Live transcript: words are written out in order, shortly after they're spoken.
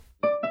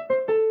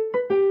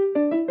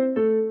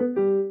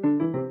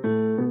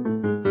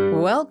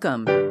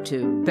Welcome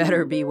to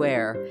Better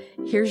Beware.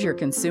 Here's your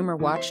consumer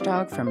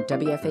watchdog from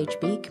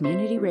WFHB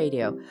Community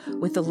Radio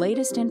with the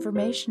latest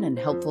information and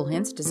helpful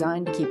hints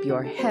designed to keep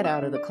your head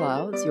out of the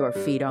clouds, your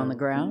feet on the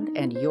ground,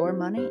 and your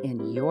money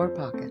in your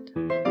pocket.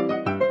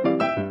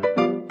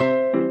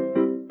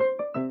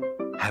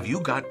 Have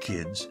you got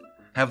kids?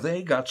 Have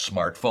they got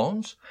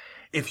smartphones?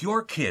 If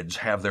your kids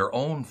have their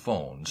own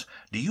phones,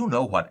 do you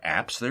know what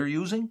apps they're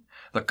using?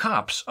 The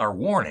cops are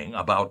warning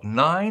about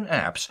 9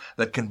 apps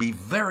that can be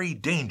very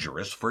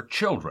dangerous for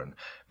children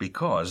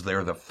because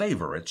they're the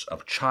favorites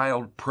of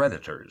child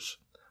predators.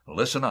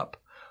 Listen up.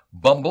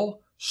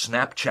 Bumble,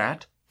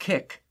 Snapchat,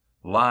 Kik,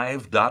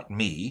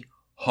 Live.me,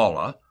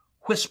 Holla,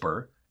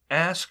 Whisper,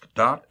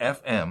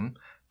 Ask.fm,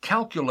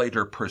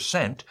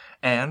 Calculator%,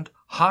 and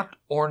Hot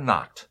or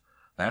Not.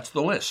 That's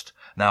the list.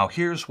 Now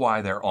here's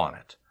why they're on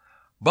it.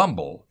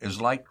 Bumble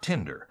is like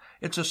Tinder.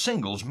 It's a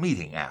singles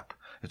meeting app.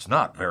 It's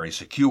not very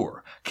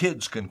secure.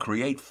 Kids can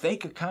create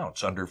fake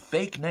accounts under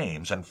fake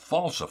names and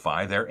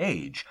falsify their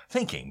age,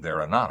 thinking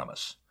they're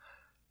anonymous.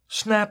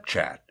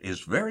 Snapchat is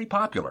very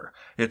popular.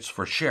 It's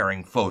for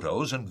sharing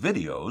photos and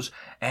videos,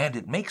 and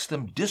it makes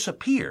them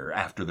disappear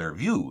after they're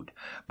viewed.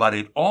 But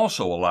it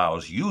also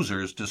allows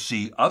users to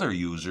see other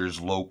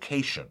users'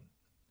 location.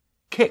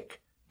 Kik,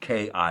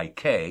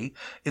 K-I-K,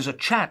 is a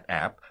chat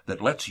app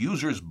that lets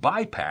users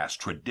bypass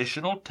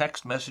traditional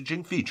text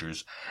messaging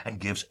features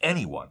and gives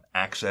anyone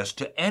access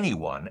to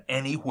anyone,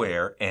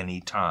 anywhere,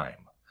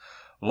 anytime.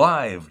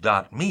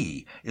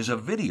 Live.me is a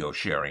video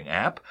sharing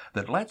app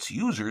that lets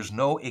users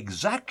know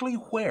exactly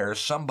where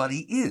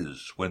somebody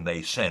is when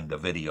they send a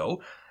video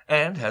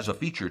and has a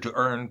feature to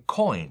earn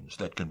coins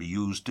that can be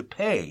used to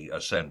pay a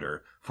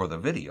sender for the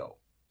video.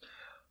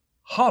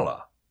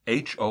 Holla,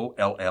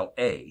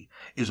 Holla,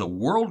 is a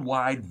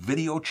worldwide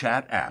video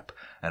chat app,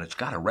 and it's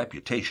got a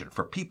reputation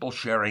for people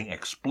sharing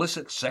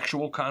explicit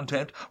sexual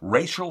content,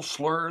 racial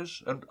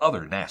slurs, and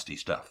other nasty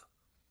stuff.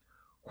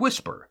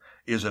 Whisper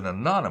is an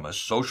anonymous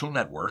social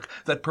network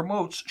that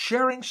promotes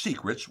sharing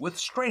secrets with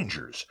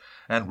strangers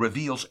and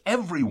reveals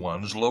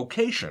everyone's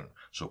location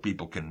so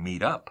people can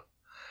meet up.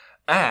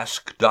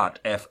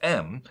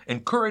 Ask.fm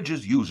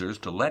encourages users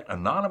to let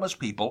anonymous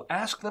people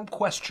ask them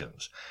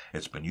questions.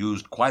 It's been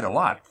used quite a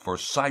lot for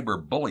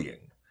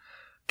cyberbullying.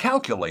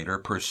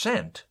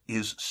 Calculator%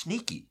 is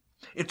sneaky.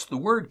 It's the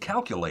word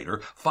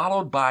calculator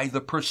followed by the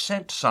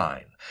percent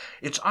sign.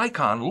 Its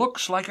icon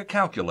looks like a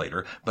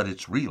calculator, but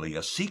it's really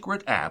a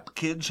secret app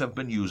kids have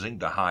been using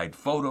to hide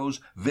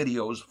photos,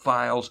 videos,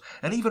 files,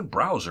 and even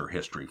browser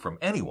history from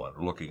anyone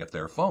looking at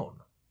their phone.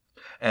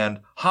 And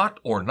Hot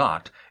or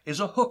Not is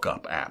a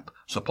hookup app,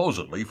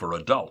 supposedly for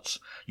adults.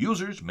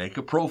 Users make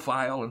a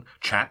profile and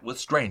chat with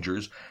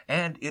strangers,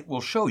 and it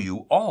will show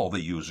you all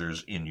the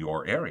users in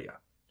your area.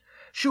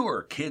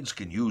 Sure, kids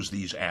can use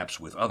these apps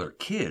with other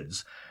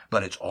kids,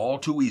 but it's all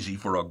too easy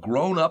for a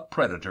grown-up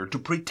predator to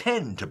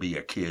pretend to be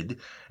a kid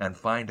and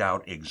find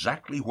out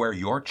exactly where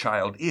your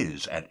child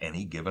is at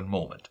any given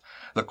moment.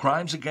 The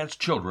Crimes Against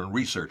Children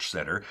Research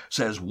Center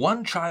says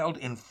 1 child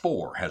in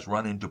 4 has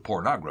run into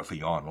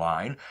pornography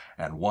online,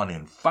 and 1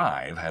 in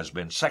 5 has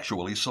been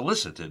sexually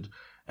solicited,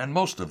 and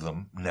most of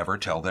them never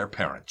tell their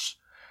parents.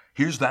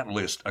 Here's that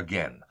list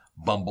again.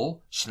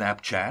 Bumble,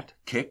 Snapchat,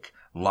 Kik,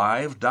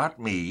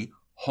 Live.me,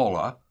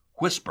 Holla,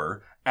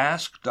 Whisper,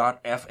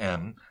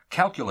 Ask.fm,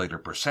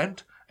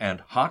 Calculator%, and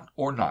Hot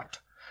or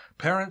Not.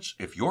 Parents,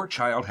 if your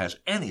child has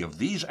any of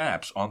these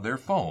apps on their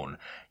phone,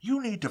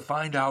 you need to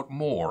find out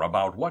more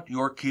about what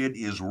your kid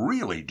is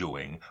really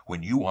doing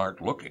when you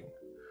aren't looking.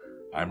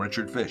 I'm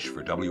Richard Fish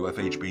for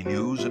WFHB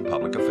News and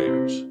Public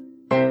Affairs.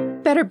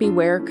 Better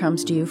Beware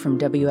comes to you from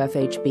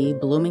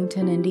WFHB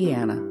Bloomington,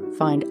 Indiana.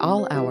 Find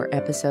all our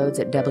episodes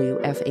at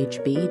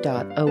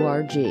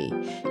WFHB.org.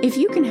 If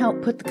you can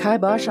help put the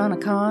kibosh on a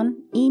con,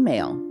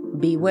 email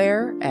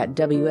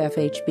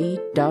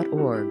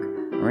beware@WFHB.org.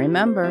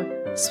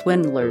 Remember,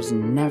 swindlers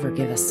never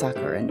give a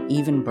sucker an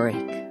even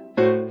break.